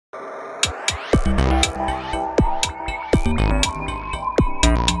I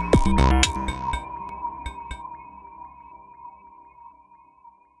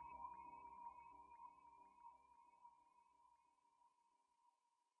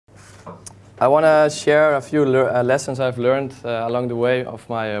want to share a few lessons I've learned along the way of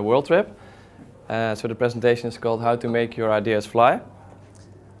my world trip. So the presentation is called How to Make Your Ideas Fly.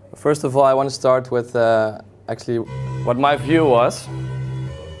 First of all, I want to start with actually what my view was.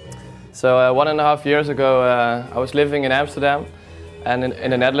 So 1.5 years ago, I was living in Amsterdam and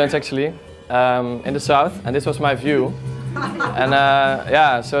in the Netherlands actually, in the south, and this was my view. And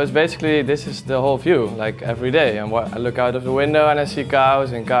yeah, so it's basically, this is the whole view, like every day. And I look out of the window and I see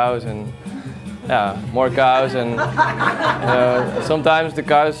cows and yeah, more cows, and sometimes the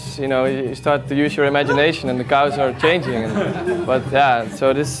cows, you start to use your imagination and the cows are changing. But yeah,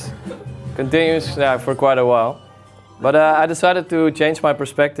 so this continues for quite a while. But I decided to change my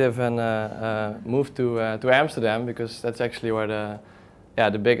perspective and move to Amsterdam, because that's actually where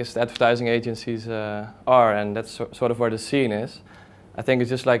the biggest advertising agencies are, and that's sort of where the scene is. I think it's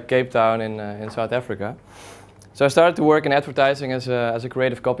just like Cape Town in South Africa. So I started to work in advertising as a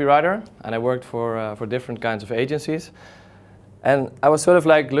creative copywriter, and I worked for different kinds of agencies. And I was sort of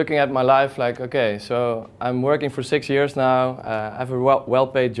like looking at my life like, okay, so I'm working for 6 years now. I have a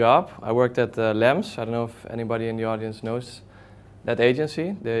well-paid job. I worked at LEMS. I don't know if anybody in the audience knows that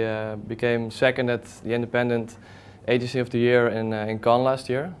agency. They became second at the Independent Agency of the Year in Cannes last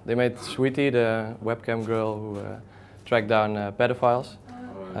year. They made Sweetie, the webcam girl who tracked down pedophiles.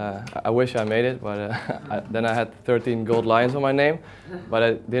 I wish I made it, but then I had 13 gold lions on my name, but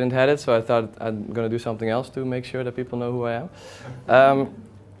I didn't have it, so I thought I'm going to do something else to make sure that people know who I am.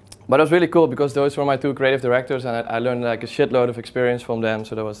 But it was really cool because those were my two creative directors, and I learned like a shitload of experience from them,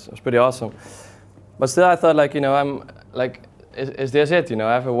 so that was pretty awesome. But still, I thought like, I'm like, is this it?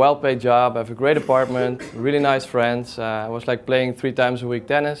 I have a well-paid job, I have a great apartment, really nice friends. I was like playing 3 times a week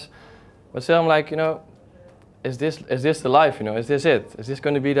tennis, but still I'm like, is this the life? Is this it? Is this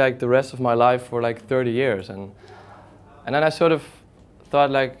going to be like the rest of my life for like 30 years? And then I sort of thought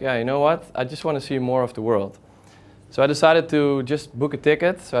like, yeah, you know what? I just want to see more of the world. So I decided to just book a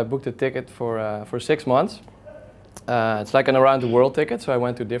ticket. So I booked a ticket for 6 months. It's like an around the world ticket. So I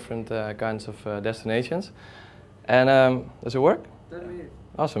went to different kinds of destinations. And does it work? 10 minutes.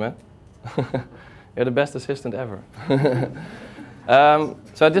 Awesome, man. You're the best assistant ever.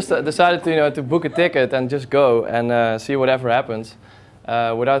 So I just decided to book a ticket and just go and see whatever happens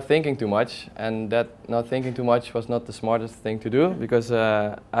without thinking too much. And that not thinking too much was not the smartest thing to do, because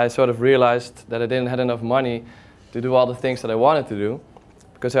I sort of realized that I didn't have enough money to do all the things that I wanted to do,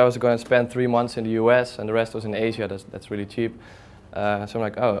 because I was going to spend 3 months in the US and the rest was in Asia. That's really cheap. So I'm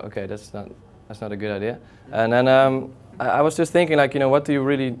like, oh, okay, that's not a good idea. And then I was just thinking like, what do you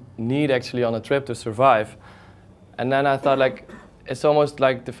really need actually on a trip to survive? And then I thought like, it's almost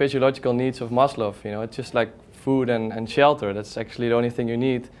like the physiological needs of Maslow, it's just like food and shelter. That's actually the only thing you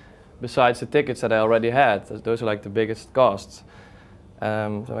need besides the tickets that I already had. Those are like the biggest costs. So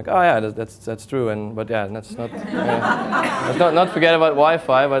I'm like, oh yeah, that's true. But yeah, let's not forget about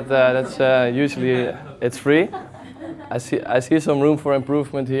Wi-Fi, but that's usually it's free. I see some room for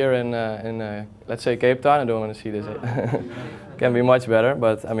improvement here in let's say Cape Town. I don't want to see this. Can be much better,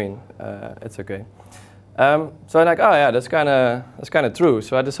 but I mean it's okay. So I'm like, oh yeah, that's kind of true.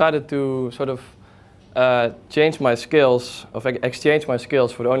 So I decided to sort of change my skills, exchange my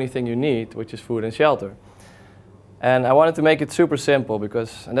skills for the only thing you need, which is food and shelter. And I wanted to make it super simple,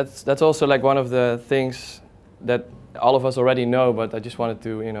 because, and that's also like one of the things that all of us already know, but I just wanted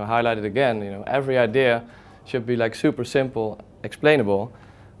to highlight it again. Every idea should be like super simple, explainable.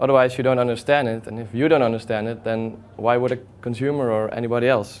 Otherwise, you don't understand it, and if you don't understand it, then why would a consumer or anybody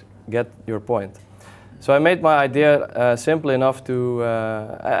else get your point? So I made my idea simple enough to,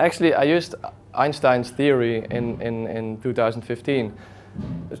 I used Einstein's theory in 2015,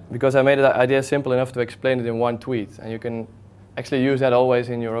 because I made the idea simple enough to explain it in one tweet. And you can actually use that always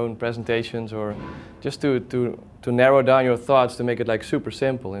in your own presentations, or just to narrow down your thoughts, to make it like super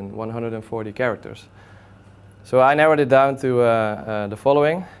simple in 140 characters. So I narrowed it down to the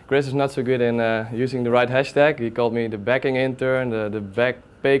following. Chris is not so good in using the right hashtag. He called me the Backpacker Intern, the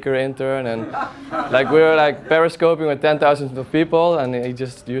Backpacker Intern, and like we were like periscoping with 10,000 of people, and he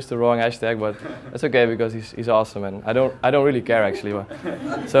just used the wrong hashtag. But that's okay, because he's awesome, and I don't really care actually.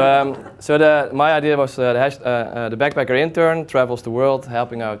 So my idea was the Backpacker Intern travels the world,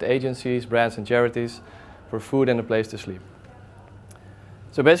 helping out agencies, brands, and charities for food and a place to sleep.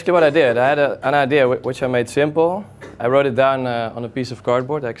 So basically what I did, I had an idea which I made simple. I wrote it down on a piece of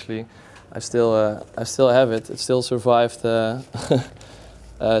cardboard. Actually, I still have it. It still survived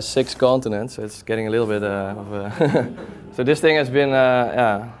 6 continents. So it's getting a little bit of a so this thing has been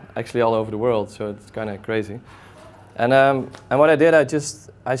yeah, actually all over the world. So it's kind of crazy. And what I did,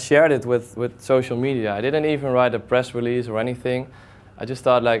 I shared it with social media. I didn't even write a press release or anything. I just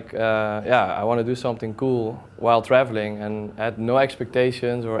thought like, yeah, I want to do something cool while traveling, and I had no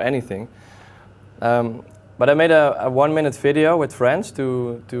expectations or anything. But I made a 1-minute video with friends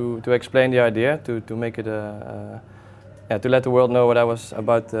to explain the idea, to make it yeah, to let the world know what I was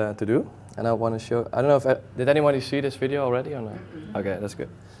about to do. And I want to show. I don't know if did anybody see this video already or not? Okay, that's good.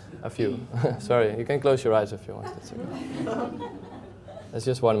 A few. Sorry, you can close your eyes if you want. That's okay. It's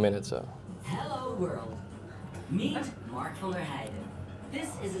just 1 minute, so. Hello world. Meet Mark van der Heijden. This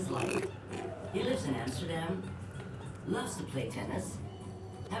is his life. He lives in Amsterdam, loves to play tennis,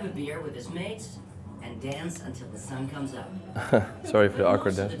 have a beer with his mates, and dance until the sun comes up. Sorry for the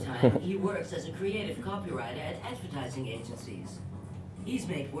awkward dance. dance. Most of the time, he works as a creative copywriter at advertising agencies. He's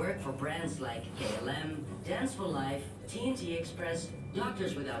made work for brands like KLM, Dance for Life, TNT Express,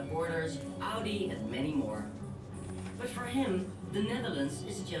 Doctors Without Borders, Audi, and many more. But for him, the Netherlands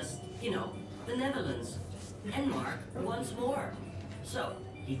is just, you know, the Netherlands. And Mark wants more. So,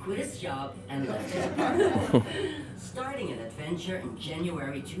 he quit his job and left his apartment, starting an adventure in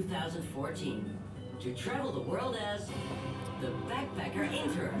January 2014 to travel the world as the Backpacker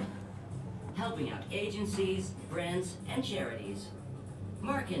Intern, helping out agencies, brands, and charities.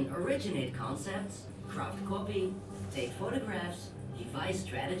 Mark can originate concepts, craft copy, take photographs, devise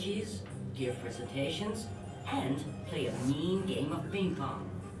strategies, give presentations, and play a mean game of ping pong.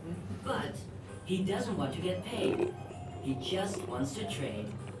 But he doesn't want to get paid. He just wants to trade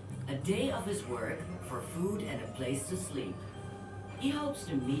a day of his work for food and a place to sleep. He hopes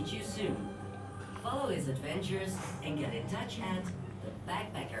to meet you soon. Follow his adventures and get in touch at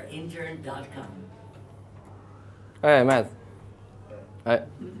thebackpackerintern.com. Hey, Matt. Hi.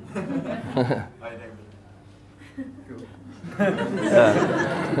 Yeah.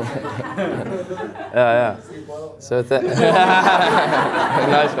 Yeah. So nice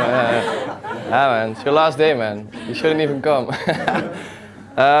one. Yeah. Ah, man, it's your last day, man. You shouldn't even come.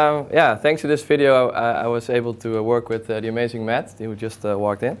 Yeah, thanks to this video, I was able to work with the amazing Matt, who just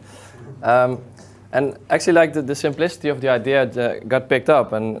walked in. And actually, like the simplicity of the idea got picked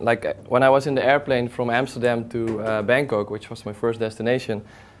up. And like when I was in the airplane from Amsterdam to Bangkok, which was my first destination,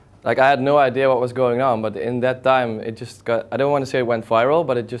 like I had no idea what was going on. But in that time, it just got, I don't want to say it went viral,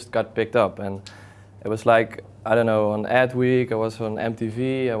 but it just got picked up. And it was like, I don't know, on Ad Week, I was on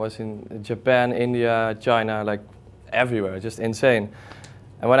MTV, I was in Japan, India, China, like everywhere, just insane.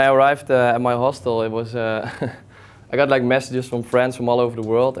 And when I arrived at my hostel, it was, I got like messages from friends from all over the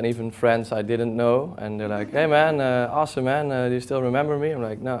world, and even friends I didn't know, and they're like, "Hey man, awesome man, do you still remember me?" I'm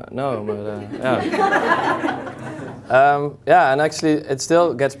like, no, but yeah. Yeah, and actually it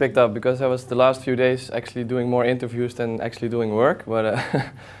still gets picked up because I was the last few days actually doing more interviews than actually doing work, but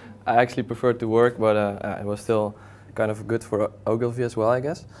I actually preferred to work, but it was still kind of good for Ogilvy as well, I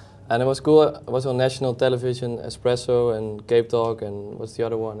guess. And it was cool. I was on national television, Espresso and Cape Talk, and what's the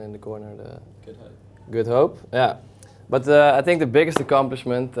other one in the corner? The Good Hope. Yeah. But I think the biggest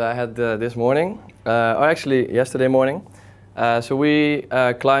accomplishment I had this morning, or actually yesterday morning. So we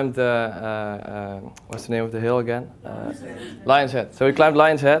climbed, what's the name of the hill again? Lion's Head. So we climbed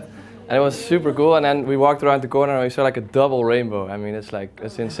Lion's Head, and it was super cool. And then we walked around the corner, and we saw like a double rainbow. I mean, it's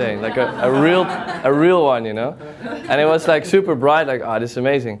insane, like a real one, you know. And it was like super bright, like this is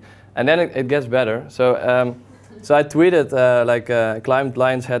amazing. And then it gets better. So so I tweeted climbed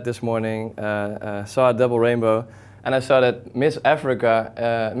Lion's Head this morning, saw a double rainbow. And I saw that Miss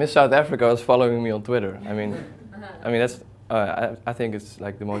South Africa was following me on Twitter. I mean that's. I think it's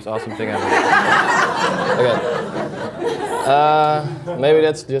like the most awesome thing ever. Okay. Maybe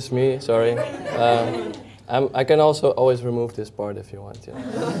that's just me. Sorry. I can also always remove this part if you want. You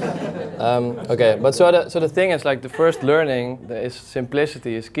know. Okay. But so the thing is, like, the first learning is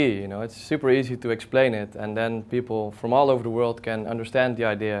simplicity is key. You know, it's super easy to explain it, and then people from all over the world can understand the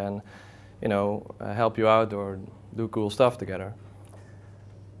idea and, you know, help you out or do cool stuff together.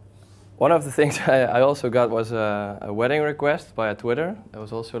 One of the things I also got was a wedding request via Twitter. It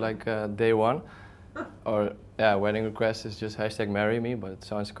was also like day one. Or yeah, wedding request is just #marry me, but it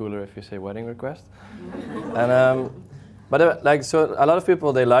sounds cooler if you say wedding request. And but like, so a lot of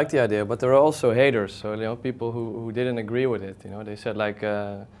people, they liked the idea, but there are also haters. So, you know, people who didn't agree with it. You know, they said like,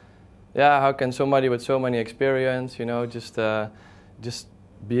 yeah, how can somebody with so many experience, you know, just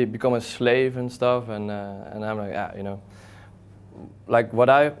become a slave and stuff? And I'm like, yeah, you know. Like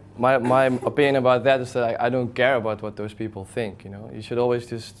my opinion about that is that I don't care about what those people think. You know, you should always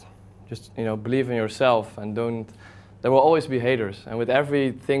just you know, believe in yourself and there will always be haters, and with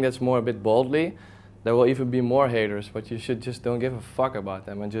everything that's more a bit boldly, there will even be more haters, but you should just don't give a fuck about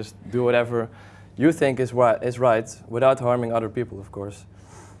them and just do whatever you think is right without harming other people, of course.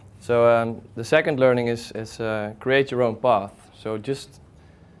 So the second learning is create your own path. So just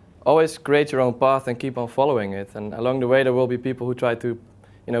always create your own path and keep on following it. And along the way there will be people who try to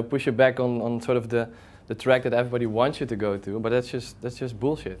push you back on sort of the track that everybody wants you to go to, but that's just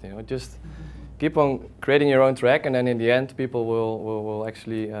bullshit. Just keep on creating your own track, and then in the end people will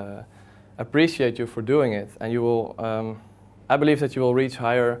actually appreciate you for doing it, and you will I believe that you will reach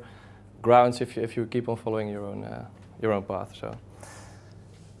higher grounds if you keep on following your own path. So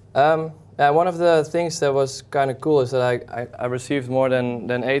one of the things that was kind of cool is that I received more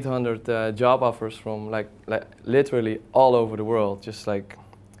than 800 job offers from like literally all over the world, just like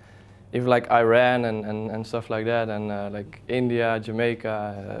even like Iran and stuff like that, and like India,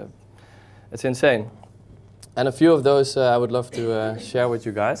 Jamaica. It's insane. And a few of those I would love to share with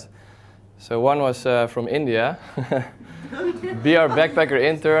you guys. So one was from India. Be our backpacker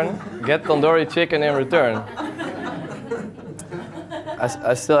intern, get tandoori chicken in return.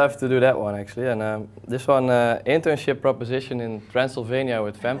 I still have to do that one actually. And this one, internship proposition in Transylvania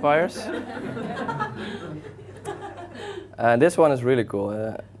with vampires. And this one is really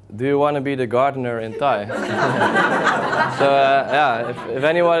cool. Do you want to be the gardener in Thai? So yeah, if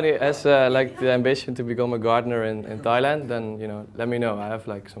anybody has like the ambition to become a gardener in Thailand, then let me know. I have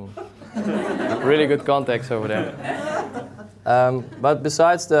like some really good contacts over there. But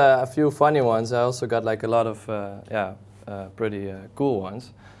besides a few funny ones, I also got like a lot of pretty cool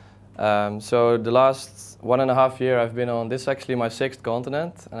ones. So the last 1.5 years I've been on, this is actually my 6th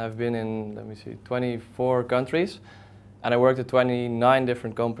continent, and I've been in, let me see, 24 countries, and I worked at 29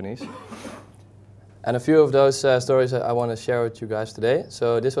 different companies. And a few of those stories I want to share with you guys today.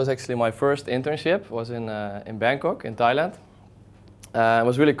 So this was actually my first internship, was in Bangkok, in Thailand. It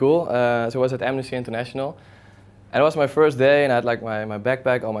was really cool. So I was at Amnesty International. And it was my first day, and I had like my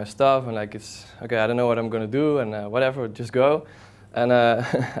backpack, all my stuff, and like it's, okay, I don't know what I'm going to do, and whatever, just go. And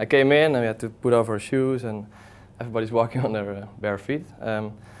I came in, and we had to put off our shoes, and everybody's walking on their bare feet.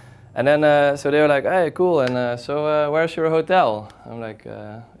 And then, so they were like, hey, cool, and so where's your hotel? I'm like,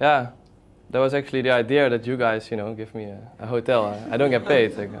 yeah, that was actually the idea that you guys, give me a hotel. I don't get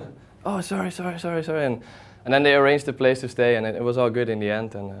paid. Like, oh, sorry. And then they arranged the place to stay, and it was all good in the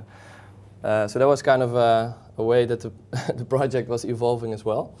end. And so that was kind of a way that the project was evolving as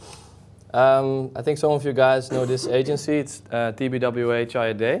well. I think some of you guys know this agency. It's TBWH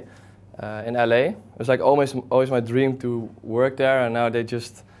Heijden in LA. It was like always my dream to work there, and now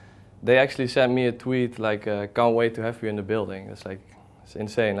they actually sent me a tweet like, can't wait to have you in the building. It's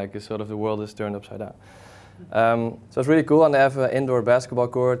insane, like it's sort of the world is turned upside down. So it's really cool, and they have an indoor basketball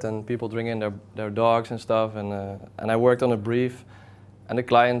court, and people bring in their dogs and stuff, and I worked on a brief, and the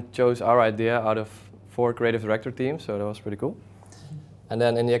client chose our idea out of 4 creative director teams, so that was pretty cool. And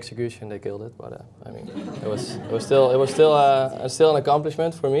then in the execution they killed it, but I mean, it was still an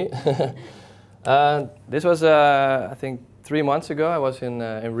accomplishment for me. This was I think 3 months ago. I was in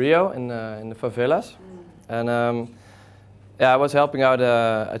Rio in the favelas, and I was helping out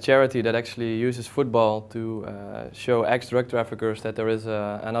a charity that actually uses football to show ex-drug traffickers that there is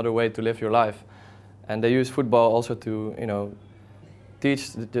another way to live your life, and they use football also to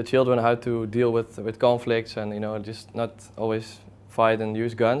teach the children how to deal with conflicts, and just not always fight and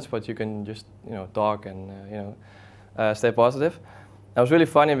use guns, but you can just talk and stay positive. It was really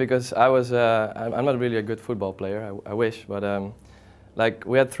funny because I'm not really a good football player, I wish, but like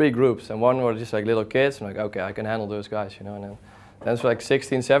we had 3 groups, and one were just like little kids. I'm like, okay, I can handle those guys, and then it's like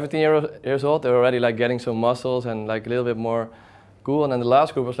 16, 17 years old. They're already like getting some muscles and like a little bit more cool. And then the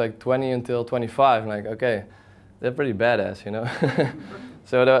last group was like 20 until 25. I'm like, okay, they're pretty badass,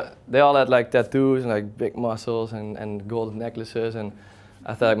 So they all had like tattoos and like big muscles and gold necklaces, and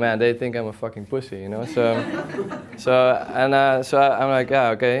I thought, man, they think I'm a fucking pussy, So I'm like, yeah,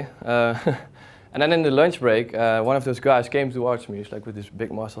 okay. And then in the lunch break, one of those guys came towards me. He's like with his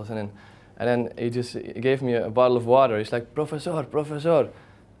big muscles, and then he gave me a bottle of water. He's like, professor. So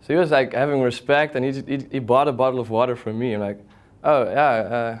he was like having respect, and he bought a bottle of water for me. I'm like, oh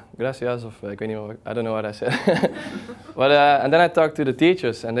yeah, gracias. I don't know what I said. But and then I talked to the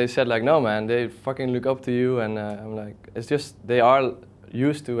teachers, and they said like, no man, they fucking look up to you, and I'm like, it's just they are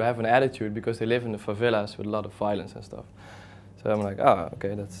used to have an attitude because they live in the favelas with a lot of violence and stuff. So I'm like, oh,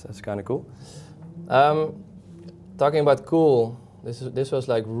 okay, that's kind of cool. Talking about cool, this was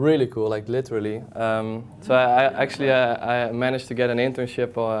like really cool, like literally. So I managed to get an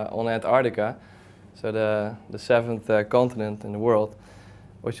internship on Antarctica, so the 7th continent in the world,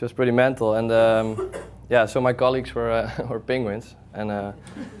 which was pretty mental. And yeah, so my colleagues were were penguins and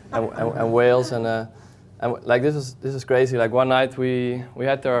whales and like this is crazy. Like one night we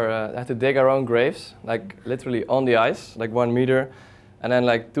had to dig our own graves, like literally on the ice, like 1 meter, and then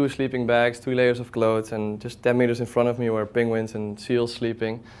like 2 sleeping bags, 3 layers of clothes, and just 10 meters in front of me were penguins and seals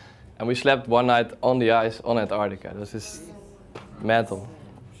sleeping, and we slept one night on the ice on Antarctica. It was just mental.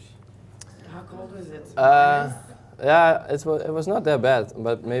 How cold was it? Yeah, it was not that bad,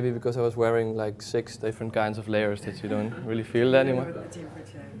 but maybe because I was wearing like 6 different kinds of layers that you don't really feel it anymore. What the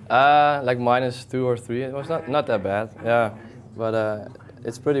temperature? Like -2 or 3. It was not that bad. Yeah, but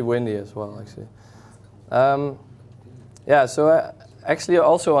it's pretty windy as well, actually. Yeah, so actually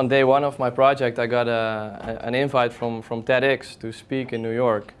also on day 1 of my project, I got an invite from TEDx to speak in New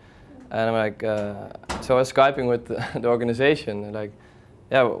York, and I'm like, so I was Skyping with the organization, and like,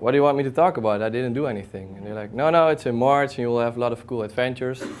 yeah, what do you want me to talk about? I didn't do anything. And they're like, no, it's in March and you will have a lot of cool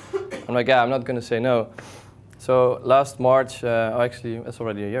adventures. I'm like, yeah, I'm not going to say no. So last March, actually, that's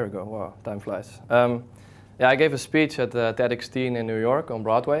already a year ago. Wow, time flies. Yeah, I gave a speech at TEDx Teen in New York on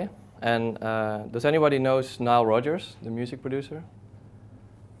Broadway. And does anybody know Nile Rodgers, the music producer?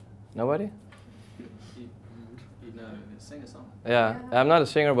 Nobody? You know, sing a song. Yeah, I'm not a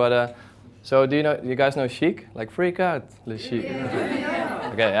singer, but so do you guys know Chic? Like Freak Out, Le Chic. Yeah.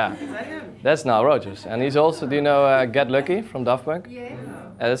 Okay, yeah. Is that him? That's Nile Rodgers, and he's also. Do you know Get Lucky from Daft Punk? Yeah.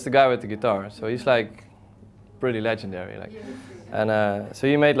 That's the guy with the guitar. So he's like pretty legendary, like. And so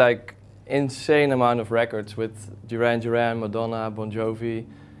he made like insane amount of records with Duran Duran, Madonna, Bon Jovi.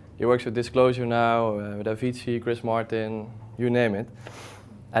 He works with Disclosure now, with Avicii, Chris Martin, you name it.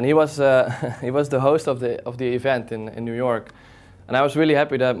 And he was the host of the event in New York. And I was really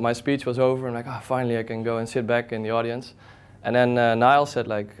happy that my speech was over and like, oh, finally I can go and sit back in the audience. And then Niall said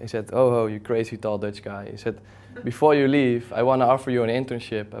he said, oh, you crazy tall Dutch guy. He said, before you leave, I want to offer you an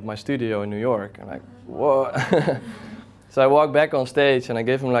internship at my studio in New York. I'm like, what? So I walked back on stage and I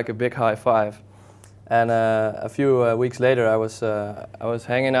gave him like a big high five. And a few weeks later, I was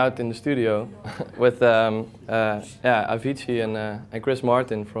hanging out in the studio with Avicii and Chris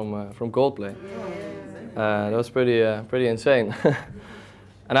Martin from Coldplay. That was pretty insane.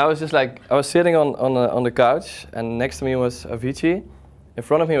 And I was just like, I was sitting on the couch, and next to me was Avicii. In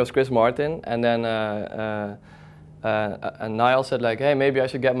front of me was Chris Martin, and then and Niall said like, hey, maybe I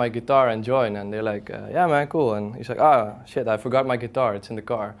should get my guitar and join. And they're like, yeah, man, cool. And he's like, oh shit, I forgot my guitar. It's in the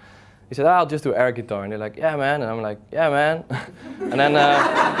car. He said, I'll just do air guitar. And they're like, yeah, man. And I'm like, yeah, man. And then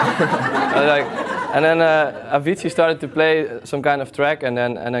Avicii started to play some kind of track, and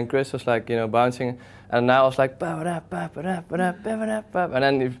then Chris was like, bouncing. And now I was like, and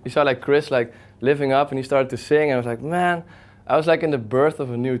then you saw like Chris like living up, and he started to sing, and I was like, man, I was like in the birth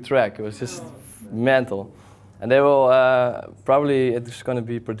of a new track. It was just mental. And they will it's going to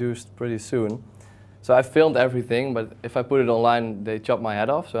be produced pretty soon. So I filmed everything, but if I put it online, they chop my head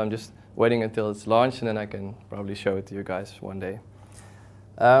off. So I'm just waiting until it's launched, and then I can probably show it to you guys one day.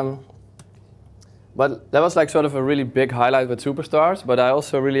 But that was like sort of a really big highlight with Superstars, but I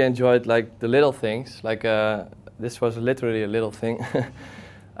also really enjoyed like the little things. Like this was literally a little thing.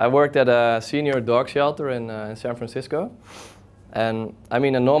 I worked at a senior dog shelter in San Francisco. And I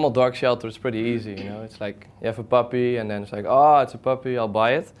mean, a normal dog shelter is pretty easy, It's like you have a puppy and then it's like, oh, it's a puppy, I'll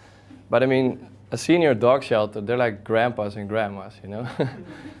buy it. But I mean, a senior dog shelter, they're like grandpas and grandmas,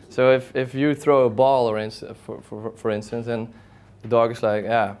 So if you throw a ball, for instance, and the dog is like,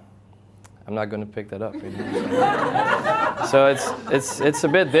 yeah, I'm not going to pick that up. So it's a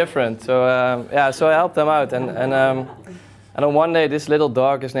bit different. So so I helped them out, and then one day this little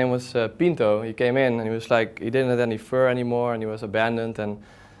dog, his name was Pinto. He came in and he was like, he didn't have any fur anymore, and he was abandoned, and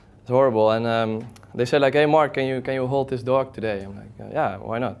it's horrible. And they said like, hey Mark, can you hold this dog today? I'm like, yeah,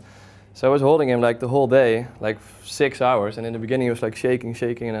 why not? So I was holding him like the whole day, like 6 hours, and in the beginning he was like shaking,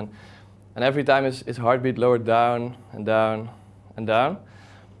 and every time his heartbeat lowered down and down and down.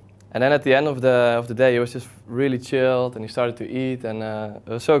 And then at the end of the day, he was just really chilled, and he started to eat, and it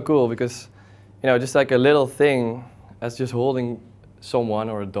was so cool because, just like a little thing, as just holding someone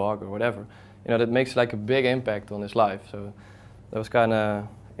or a dog or whatever, that makes like a big impact on his life. So that was kind of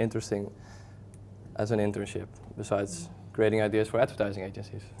interesting as an internship, besides creating ideas for advertising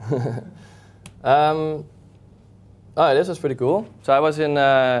agencies. This was pretty cool. So I was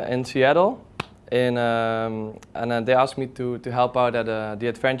in Seattle. And they asked me to help out at the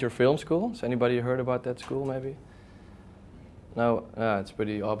Adventure Film School. Has anybody heard about that school, maybe? No, it's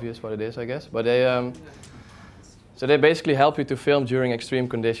pretty obvious what it is, I guess. But so they basically help you to film during extreme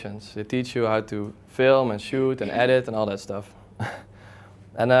conditions. They teach you how to film and shoot and edit and all that stuff.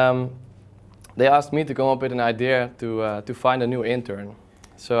 And they asked me to come up with an idea to find a new intern.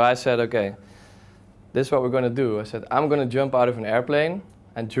 So I said, okay, this is what we're going to do. I said, I'm going to jump out of an airplane,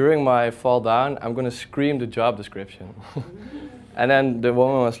 and during my fall down, I'm going to scream the job description. And then the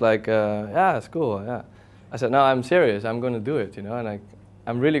woman was like, yeah, it's cool, yeah. I said, no, I'm serious, I'm going to do it, you know, and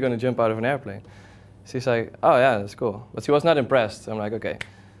I'm really going to jump out of an airplane. She's like, oh yeah, that's cool. But she was not impressed. I'm like, okay.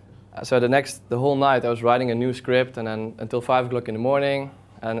 So the whole night I was writing a new script, and then until 5 o'clock in the morning,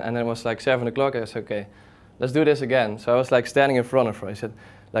 and then it was like 7 o'clock, I said, okay, let's do this again. So I was like standing in front of her. I said,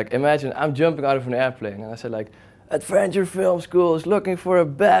 like, imagine I'm jumping out of an airplane. And I said, like, Adventure Film School is looking for a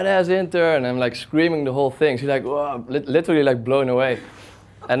badass intern. And I'm like screaming the whole thing. She's like, whoa, literally like blown away.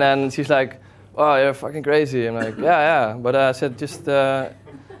 And then she's like, oh, you're fucking crazy. I'm like, yeah. But I said, just,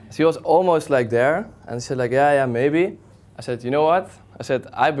 she was almost like there. And she said like, yeah, maybe. I said, you know what? I said,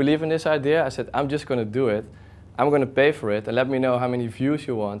 I believe in this idea. I said, I'm just going to do it. I'm going to pay for it. And let me know how many views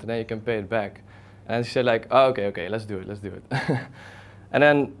you want. And then you can pay it back. And she said like, oh, okay, let's do it. And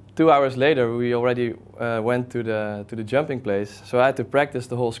then 2 hours later, we already went to the jumping place. So I had to practice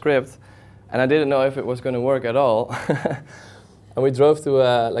the whole script, and I didn't know if it was going to work at all. And we drove to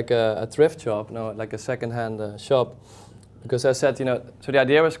like a thrift shop, no, like a second-hand shop, because I said, you know, so the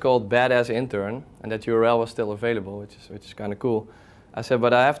idea was called Badass Intern, and that URL was still available, which is kind of cool. I said,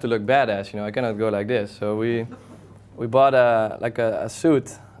 but I have to look badass, you know, I cannot go like this. So we bought a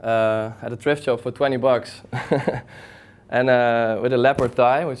suit at a thrift shop for 20 bucks. And with a leopard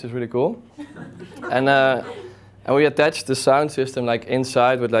tie, which is really cool. And we attached the sound system like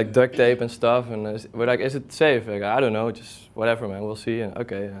inside with like duct tape and stuff. And we're like, is it safe? Like, I don't know, just whatever, man. We'll see. And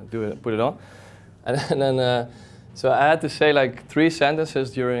okay, do it, put it on. And then, so I had to say like 3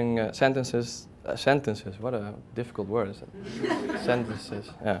 sentences during sentences. What a difficult word is it? Sentences.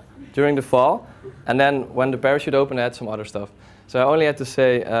 Yeah. During the fall, and then when the parachute opened, I had some other stuff. So I only had to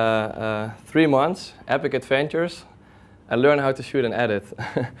say 3 months, epic adventures. And learn how to shoot and edit.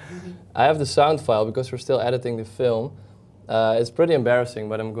 I have the sound file because we're still editing the film. It's pretty embarrassing,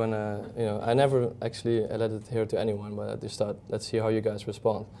 but I'm gonna, you know, I never actually let it here to anyone, but I just thought, let's see how you guys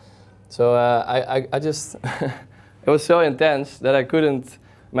respond. So I just, it was so intense that I couldn't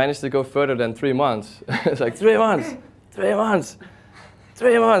manage to go further than 3 months. It's like 3 months, 3 months,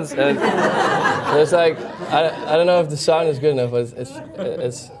 3 months. And it's like, I don't know if the sound is good enough, but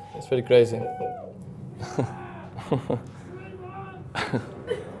it's pretty crazy.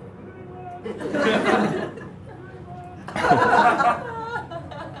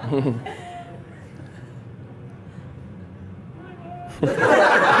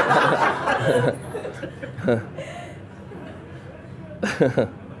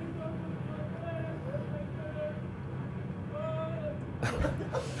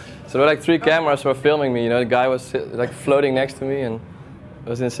 So there were like 3 cameras were filming me, you know, the guy was like floating next to me, and it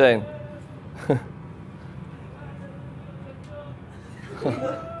was insane.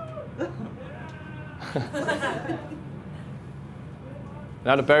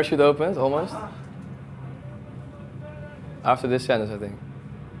 Now the parachute opens, almost. After this sentence, I think.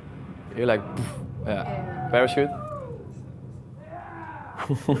 You're like, poof, yeah, parachute.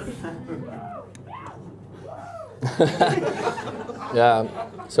 Yeah,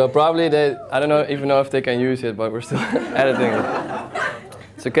 so probably I don't even know if they can use it, but we're still editing it.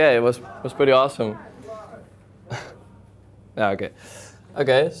 It's okay, it was pretty awesome. Yeah, okay.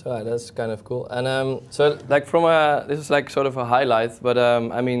 Okay, so that's kind of cool. And so like this is like sort of a highlight, but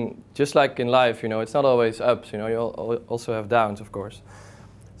I mean, just like in life, you know, it's not always ups, you know, you also have downs, of course.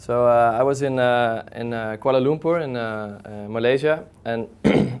 So I was in Kuala Lumpur in Malaysia, and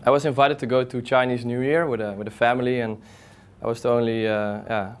I was invited to go to Chinese New Year with a family, and I was the only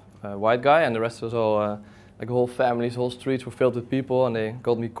white guy, and the rest was all like whole families, whole streets were filled with people, and they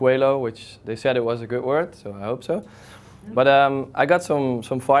called me Quelo, which they said it was a good word, so I hope so. But I got some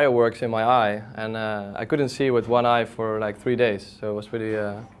fireworks in my eye, and I couldn't see with one eye for like 3 days, so it was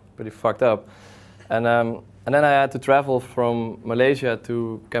pretty fucked up. And then I had to travel from Malaysia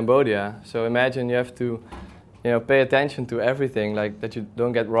to Cambodia. So imagine you have to, you know, pay attention to everything, like that you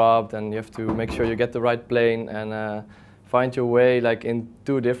don't get robbed, and you have to make sure you get the right plane and find your way like in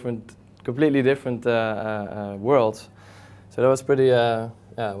 2 completely different worlds. So that was pretty, yeah,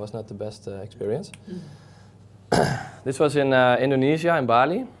 it was not the best experience. This was in Indonesia, in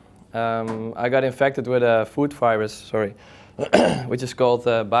Bali. I got infected with a food virus, sorry, which is called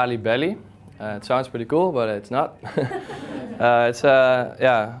Bali belly. It sounds pretty cool, but it's not.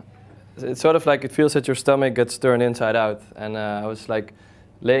 Yeah, it's sort of like it feels that your stomach gets turned inside out. And I was like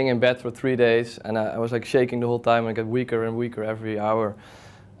laying in bed for 3 days, and I was like shaking the whole time, and I got weaker and weaker every hour.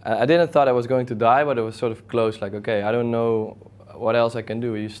 I didn't thought I was going to die, but it was sort of close, like, okay, I don't know what else I can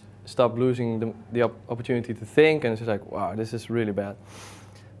do. You stop losing the opportunity to think, and it's just like, wow, this is really bad.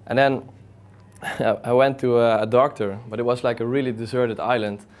 And then I went to a doctor, but it was like a really deserted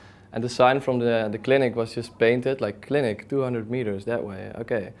island. And the sign from the clinic was just painted, like clinic, 200 meters that way,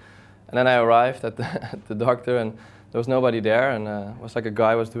 okay. And then I arrived at the doctor and there was nobody there, and it was like a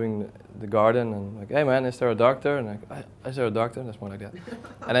guy was doing the garden and like, hey man, is there a doctor? And like, is there a doctor? That's more like that.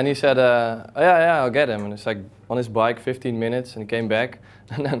 And then he said, oh, yeah, I'll get him. And it's like on his bike, 15 minutes, and he came back.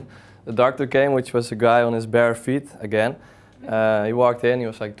 And then the doctor came, which was a guy on his bare feet again. He walked in, he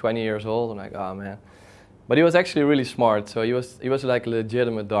was like 20 years old. I'm like, oh man. But he was actually really smart, so he was like a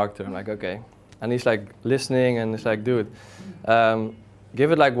legitimate doctor. I'm like, okay. And he's like listening, and he's like, dude,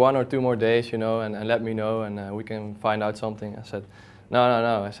 give it like 1 or 2 more days, you know, and let me know, and we can find out something. I said,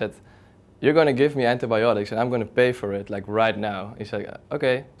 no. I said, you're going to give me antibiotics, and I'm going to pay for it, like right now. He said,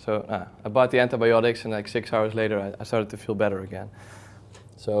 okay. So I bought the antibiotics, and like 6 hours later, I started to feel better again.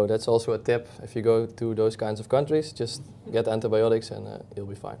 So that's also a tip. If you go to those kinds of countries, just get antibiotics, and you'll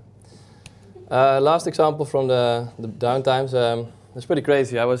be fine. Last example from the downtimes. It's pretty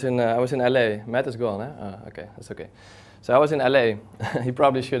crazy. I was in LA. Matt is gone, eh? Okay, that's okay. So I was in LA. He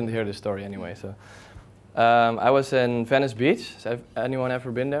probably shouldn't hear this story anyway. So I was in Venice Beach. Has anyone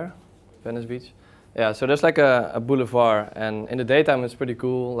ever been there? Venice Beach? Yeah. So there's like a boulevard, and in the daytime it's pretty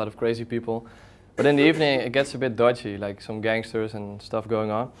cool. A lot of crazy people, but in the evening it gets a bit dodgy, like some gangsters and stuff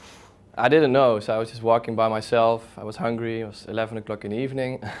going on. I didn't know, so I was just walking by myself. I was hungry. It was 11 o'clock in the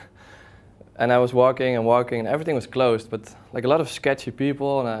evening. And I was walking, and everything was closed, but like a lot of sketchy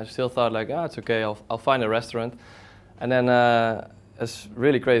people, and I still thought like, it's okay, I'll find a restaurant. And then it's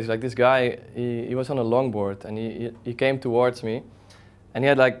really crazy, like this guy, he was on a longboard, and he came towards me, and he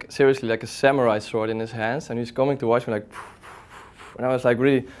had like, seriously, like a samurai sword in his hands, and he's coming towards me like, and I was like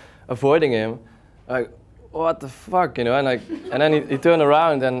really avoiding him, like, what the fuck, you know, and like, and then he turned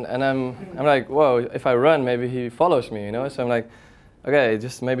around, and I'm like, whoa, if I run, maybe he follows me, you know, so I'm like, okay,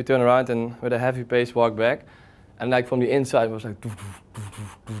 just maybe turn around and with a heavy pace walk back. And like from the inside it was like,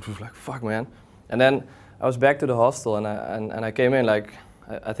 like fuck man. And then I was back to the hostel, and I came in like,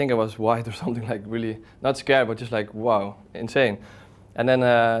 I think I was white or something, like really, not scared, but just like, wow, insane. And then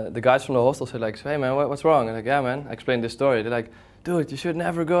the guys from the hostel said like, hey man, what's wrong? And like, yeah man, I explained this story. They're like, dude, you should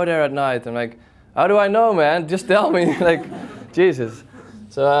never go there at night. I'm like, how do I know, man? Just tell me, like, Jesus.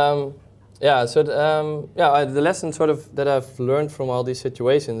 So yeah, so the lesson sort of that I've learned from all these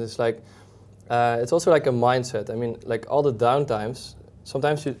situations is like, it's also like a mindset. I mean, like all the downtimes,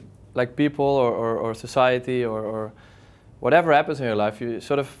 sometimes you, like people or society or whatever happens in your life, you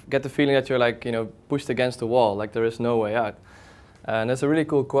sort of get the feeling that you're like, you know, pushed against the wall, like there is no way out. And there's a really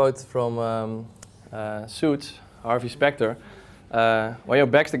cool quote from Suits, Harvey Specter. When you're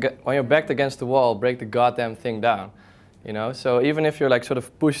backed against the wall, break the goddamn thing down. You know, so even if you're like sort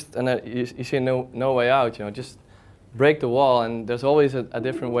of pushed and you see no way out, you know, just break the wall, and there's always a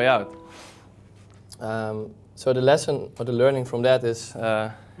different way out. So the lesson or the learning from that is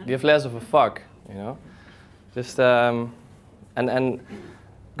give less of a fuck, you know, just and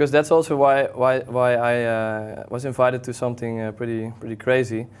because that's also why I was invited to something pretty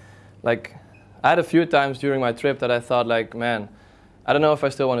crazy. Like I had a few times during my trip that I thought like, man, I don't know if I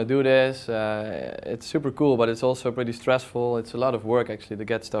still want to do this. It's super cool, but it's also pretty stressful. It's a lot of work actually to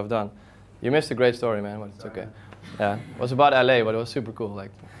get stuff done. You missed a great story, man, but it's okay. Yeah, it was about LA, but it was super cool.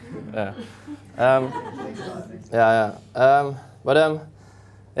 Like, yeah,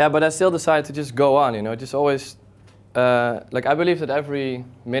 but I still decided to just go on. You know, just always like I believe that every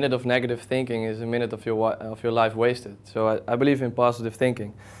minute of negative thinking is a minute of your life wasted. So I believe in positive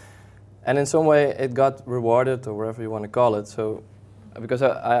thinking, and in some way it got rewarded, or whatever you want to call it. So. Because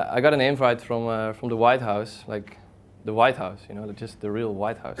I got an invite from the White House, like the White House, you know, just the real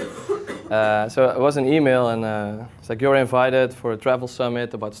White House. So it was an email, and it's like, you're invited for a travel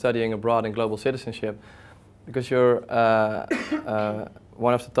summit about studying abroad and global citizenship, because you're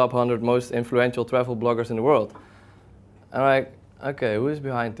one of the top 100 most influential travel bloggers in the world. I'm like, okay, who is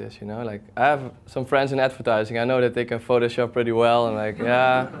behind this, you know? Like, I have some friends in advertising. I know that they can Photoshop pretty well, and like,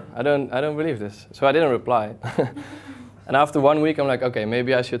 yeah, I don't believe this. So I didn't reply. And after 1 week, I'm like, okay,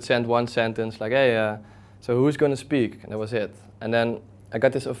 maybe I should send one sentence, like, hey, so who's going to speak? And that was it. And then I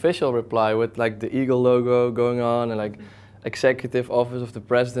got this official reply with like the eagle logo going on, and like executive office of the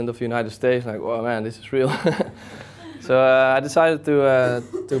President of the United States. Like, oh man, this is real. So I decided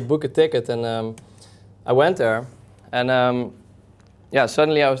to book a ticket, and I went there. And yeah,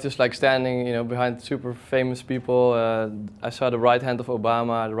 suddenly I was just like standing, you know, behind super famous people. I saw the right hand of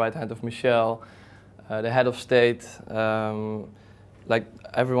Obama, the right hand of Michelle. The head of state, like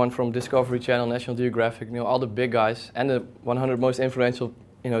everyone from Discovery Channel, National Geographic, you know, all the big guys, and the 100 most influential,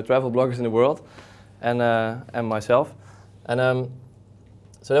 you know, travel bloggers in the world, and myself, and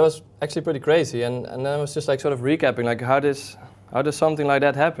so that was actually pretty crazy. And then I was just like sort of recapping, like how does something like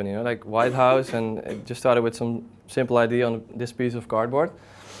that happen? You know, like White House, and it just started with some simple idea on this piece of cardboard.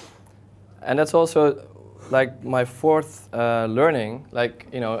 And that's also like my fourth learning. Like,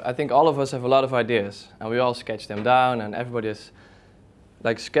 you know, I think all of us have a lot of ideas, and we all sketch them down, and everybody is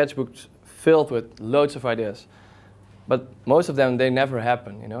like sketchbooks filled with loads of ideas. But most of them, they never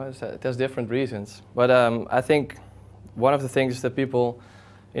happen, you know, it has different reasons. But I think one of the things is that people,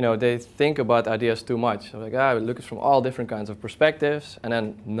 you know, they think about ideas too much. They're like, we look at from all different kinds of perspectives, and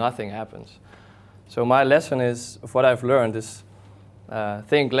then nothing happens. So my lesson is, of what I've learned is,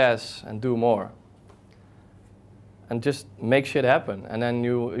 think less and do more. And just make shit happen. And then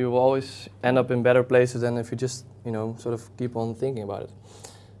you will always end up in better places than if you just, you know, sort of keep on thinking about it.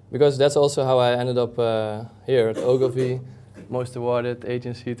 Because that's also how I ended up here at Ogilvy, most awarded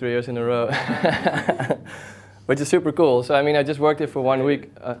agency 3 years in a row. Which is super cool. So I mean, I just worked here for 1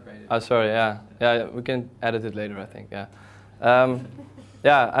 week. Sorry, yeah, we can edit it later, I think. Yeah,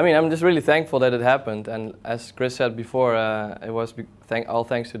 yeah. I mean, I'm just really thankful that it happened. And as Chris said before, it was all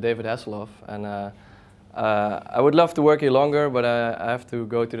thanks to David Hasselhoff. And I would love to work here longer, but I have to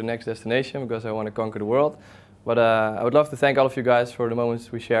go to the next destination because I want to conquer the world. But I would love to thank all of you guys for the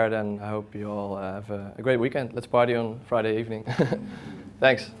moments we shared, and I hope you all have a great weekend. Let's party on Friday evening.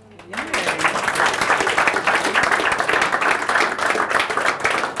 Thanks.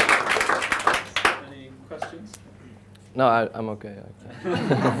 Any questions? No, I'm okay.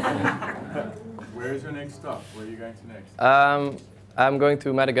 Where is your next stop? Where are you going to next? I'm going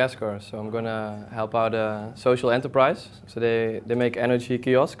to Madagascar, so I'm going to help out a social enterprise. So they make energy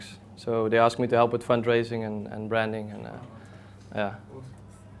kiosks. So they asked me to help with fundraising and branding, and yeah.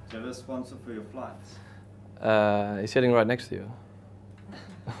 Do you have a sponsor for your flights? He's sitting right next to you.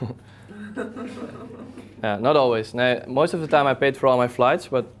 Yeah, not always. No, most of the time I paid for all my flights,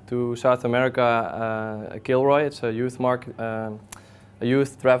 but to South America, Kilroy, it's a youth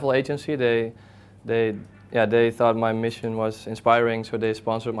travel agency. They thought my mission was inspiring, so they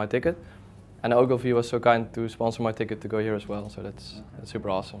sponsored my ticket. And Ogilvy was so kind to sponsor my ticket to go here as well, so that's super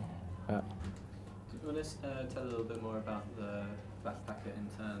awesome. Yeah. Do you want to tell a little bit more about the Backpacker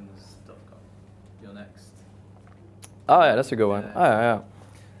Interns.com, your next? Oh yeah, that's a good one. Oh yeah.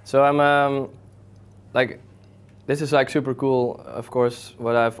 So I'm like, this is like super cool, of course,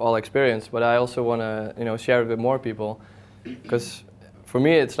 what I've all experienced, but I also want to, you know, share it with more people, because for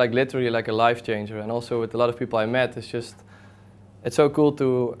me it's like literally like a life changer, and also with a lot of people I met, it's so cool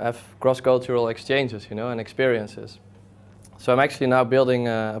to have cross-cultural exchanges, you know, and experiences. So I'm actually now building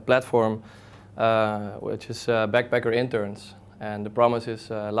a platform which is Backpacker Interns, and the promise is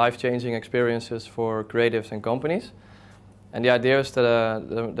life-changing experiences for creatives and companies. And the idea is that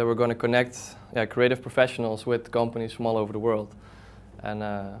we're going to connect creative professionals with companies from all over the world. And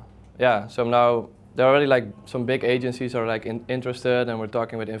yeah, so now there are already like some big agencies are like interested, and we're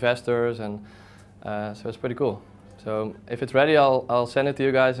talking with investors, and so it's pretty cool. So if it's ready, I'll send it to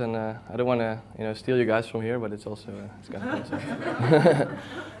you guys, and I don't want to steal you guys from here, but it's also it's kind of fun.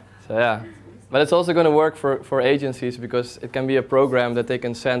 So. So yeah, but it's also going to work for agencies, because it can be a program that they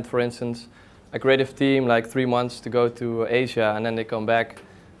can send, for instance, a creative team like 3 months to go to Asia, and then they come back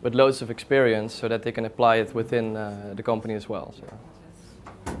with loads of experience so that they can apply it within the company as well. So.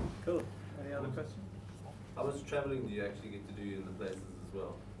 Cool. Any other questions? How much traveling do you actually get to do in the places as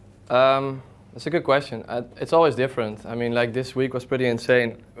well? That's a good question. It's always different. I mean, like this week was pretty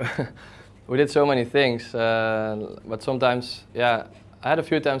insane. We did so many things, but sometimes, yeah, I had a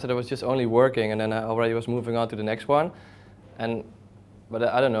few times that I was just only working, and then I already was moving on to the next one. But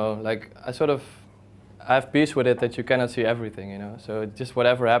I don't know, like I have peace with it that you cannot see everything, you know. So just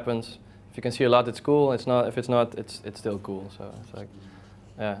whatever happens, if you can see a lot, it's cool. If it's not, it's still cool. So it's like,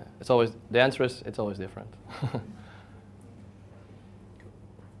 yeah, the answer is it's always different.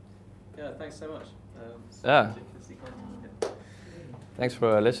 Yeah, thanks so much. Yeah. Thanks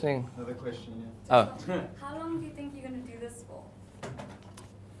for listening. Another question, yeah. Oh. How long do you think you're going to do this for?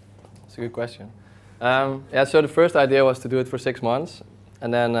 That's a good question. Yeah, so the first idea was to do it for 6 months.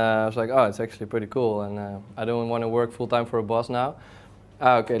 And then I was like, oh, it's actually pretty cool. And I don't want to work full-time for a boss now.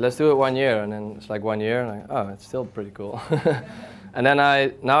 Okay, let's do it 1 year. And then it's like 1 year. And like, oh, it's still pretty cool. And then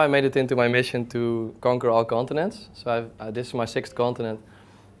now I made it into my mission to conquer all continents. So this is my 6th continent.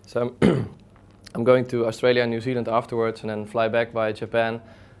 So I'm going to Australia and New Zealand afterwards, and then fly back by Japan.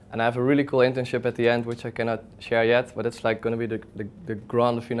 And I have a really cool internship at the end, which I cannot share yet, but it's like going to be the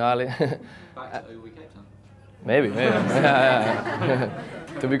grand finale. Back to Cape Town? Maybe. Yeah.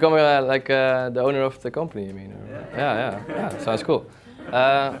 To become the owner of the company, you mean? Yeah, sounds cool.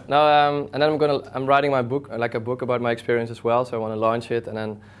 And then I'm writing my book, like a book about my experience as well, so I want to launch it, and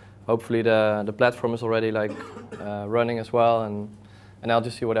then hopefully the platform is already like running as well, and I'll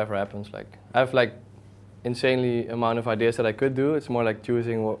just see whatever happens. Like I have like insanely amount of ideas that I could do. It's more like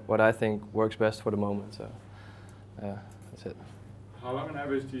choosing what I think works best for the moment. So yeah, that's it. How long on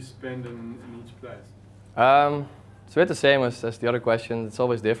average do you spend in each place? It's a bit the same as the other question. It's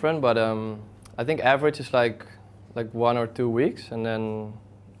always different, but I think average is like 1 or 2 weeks, and then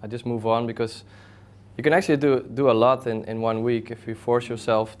I just move on, because you can actually do a lot in 1 week if you force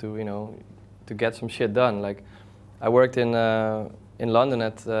yourself to, you know, to get some shit done. Like I worked in London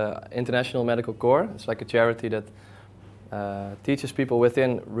at International Medical Corps. It's like a charity that teaches people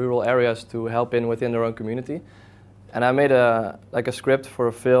within rural areas to help within their own community. And I made a script for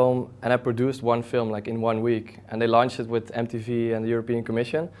a film, and I produced one film like in 1 week, and they launched it with MTV and the European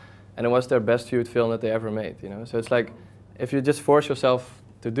Commission, and it was their best viewed film that they ever made. You know, so it's like if you just force yourself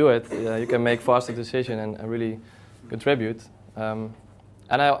to do it, you can make faster decisions and really contribute. And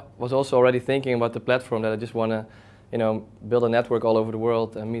I was also already thinking about the platform that I just want to, you know, build a network all over the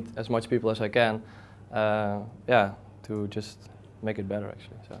world and meet as much people as I can. Yeah, to just make it better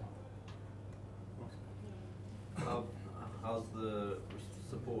actually. So. How's the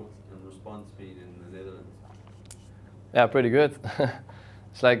support and response been in the Netherlands? Yeah, pretty good.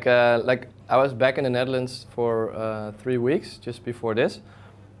 It's like I was back in the Netherlands for 3 weeks just before this,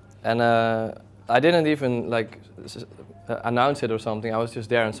 and I didn't even like announce it or something. I was just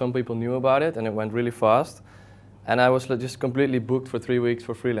there, and some people knew about it, and it went really fast. And I was just completely booked for 3 weeks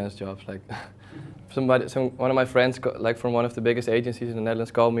for freelance jobs. Like one of my friends, like from one of the biggest agencies in the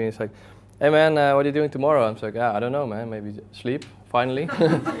Netherlands, called me and it's like, "Hey man, what are you doing tomorrow?" I'm like, "Yeah, I don't know, man. Maybe sleep, finally."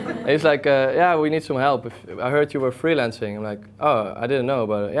 And he's like, "Yeah, we need some help. I heard you were freelancing." I'm like, "Oh, I didn't know,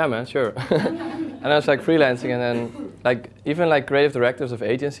 but yeah, man, sure." And I was like freelancing, and then like even like creative directors of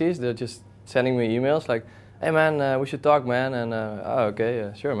agencies, they're just sending me emails like, "Hey man, we should talk, man." And oh,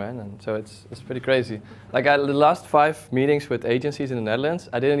 okay, sure, man. And so it's pretty crazy. Like the last 5 meetings with agencies in the Netherlands,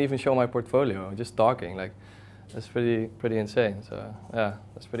 I didn't even show my portfolio, just talking. Like that's pretty insane. So yeah,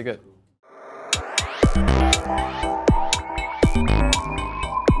 that's pretty good.